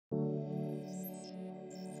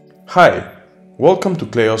Hi, welcome to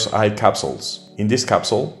𝐂𝐚𝐬's eye capsules. In this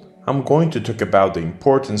capsule, I'm going to talk about the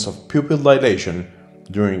importance of pupil dilation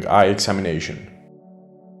during eye examination.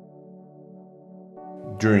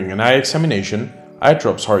 During an eye examination, eye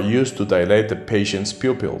drops are used to dilate the patient's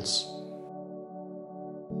pupils.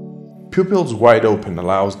 Pupils wide open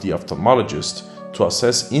allows the ophthalmologist to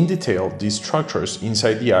assess in detail the structures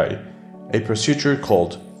inside the eye, a procedure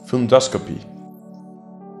called fundoscopy.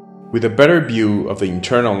 With a better view of the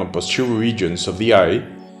internal and posterior regions of the eye,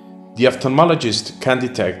 the ophthalmologist can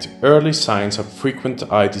detect early signs of frequent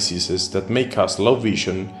eye diseases that may cause low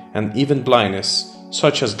vision and even blindness,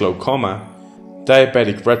 such as glaucoma,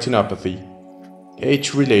 diabetic retinopathy,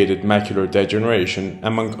 age-related macular degeneration,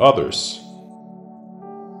 among others.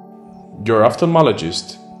 Your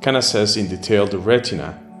ophthalmologist can assess in detail the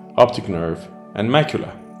retina, optic nerve, and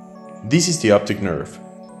macula. This is the optic nerve,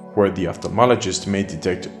 where the ophthalmologist may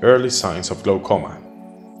detect early signs of glaucoma.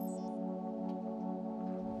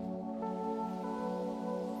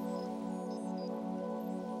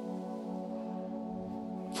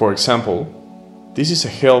 For example, this is a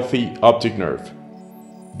healthy optic nerve,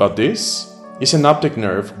 but this is an optic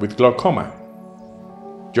nerve with glaucoma.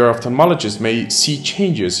 Your ophthalmologist may see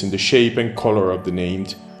changes in the shape and color of the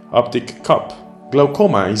named optic cup.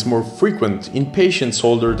 Glaucoma is more frequent in patients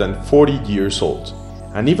older than 40 years old,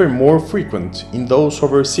 and even more frequent in those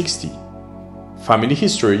over 60. Family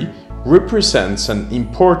history represents an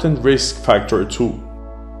important risk factor too.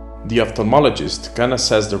 The ophthalmologist can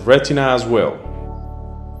assess the retina as well.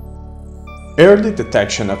 Early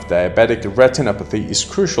detection of diabetic retinopathy is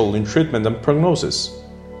crucial in treatment and prognosis.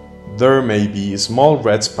 There may be small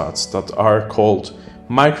red spots that are called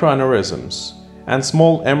microaneurysms and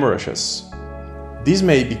small hemorrhages. These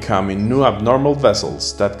may become in new abnormal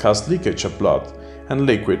vessels that cause leakage of blood and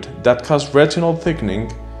liquid that cause retinal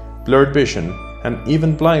thickening, blurred vision, and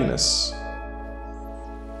even blindness.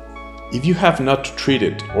 If you have not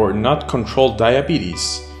treated or not controlled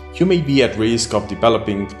diabetes, you may be at risk of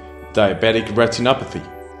developing diabetic retinopathy.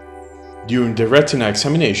 During the retina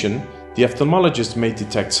examination, the ophthalmologist may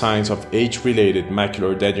detect signs of age-related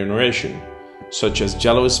macular degeneration, such as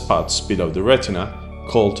yellow spots below the retina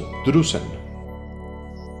called drusen.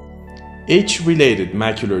 Age-related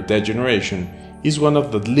macular degeneration is one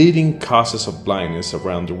of the leading causes of blindness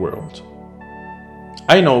around the world.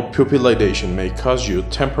 I know pupil dilation may cause you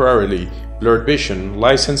temporarily blurred vision,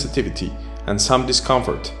 light sensitivity, and some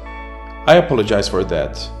discomfort. I apologize for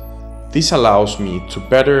that. This allows me to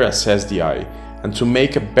better assess the eye and to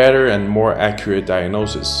make a better and more accurate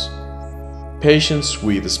diagnosis. Patients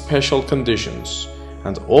with special conditions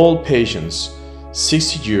and all patients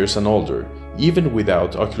 60 years and older, even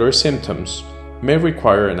without ocular symptoms, may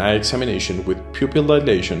require an eye examination with pupil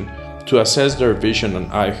dilation to assess their vision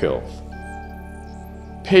and eye health.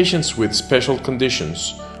 Patients with special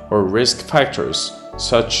conditions or risk factors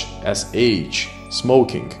such as age,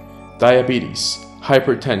 smoking, diabetes,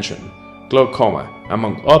 hypertension, glaucoma,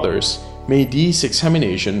 among others, may need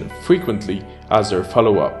examination frequently as their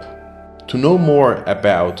follow-up. To know more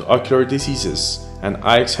about ocular diseases and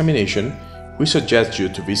eye examination, we suggest you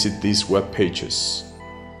to visit these web pages.